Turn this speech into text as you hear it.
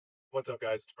What's up,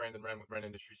 guys? It's Brandon Wren with Wren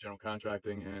Industries General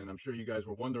Contracting, and I'm sure you guys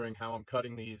were wondering how I'm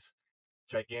cutting these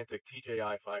gigantic TJI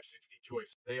 560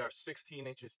 joists. They are 16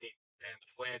 inches deep, and the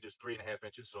flange is 3.5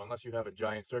 inches, so unless you have a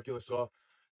giant circular saw,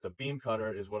 the beam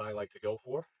cutter is what I like to go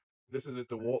for. This is a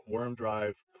Dewalt worm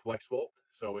drive flex volt,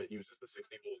 so it uses the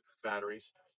 60-volt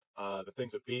batteries. The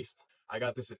thing's a beast. I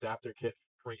got this adapter kit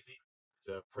from Crazy. It's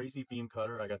a Crazy beam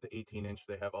cutter. I got the 18-inch.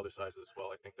 They have other sizes as well.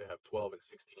 I think they have 12 and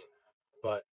 16.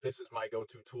 But this is my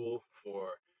go-to tool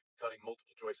for cutting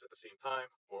multiple joists at the same time,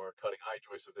 or cutting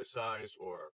I-joists of this size,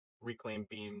 or reclaim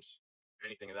beams,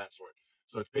 anything of that sort.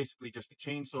 So it's basically just a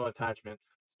chainsaw attachment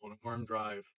on a worm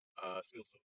drive steel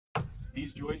saw.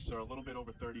 These joists are a little bit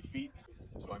over 30 feet,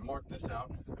 so I marked this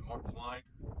out. I marked the line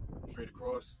straight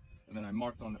across, and then I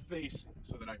marked on the face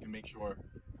so that I can make sure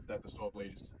that the saw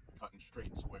blade is cutting straight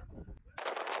and square.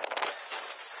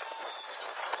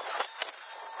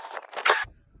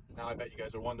 Now I bet you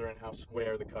guys are wondering how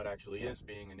square the cut actually is,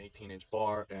 being an 18-inch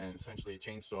bar and essentially a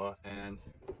chainsaw. And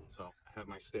so I have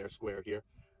my stair square here.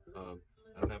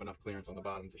 I don't have enough clearance on the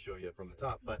bottom to show you from the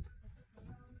top, but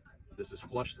this is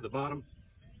flush to the bottom,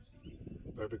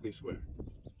 perfectly square.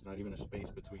 Not even a space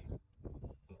between.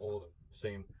 All of them,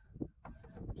 same.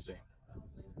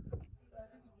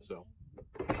 So,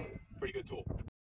 pretty good tool.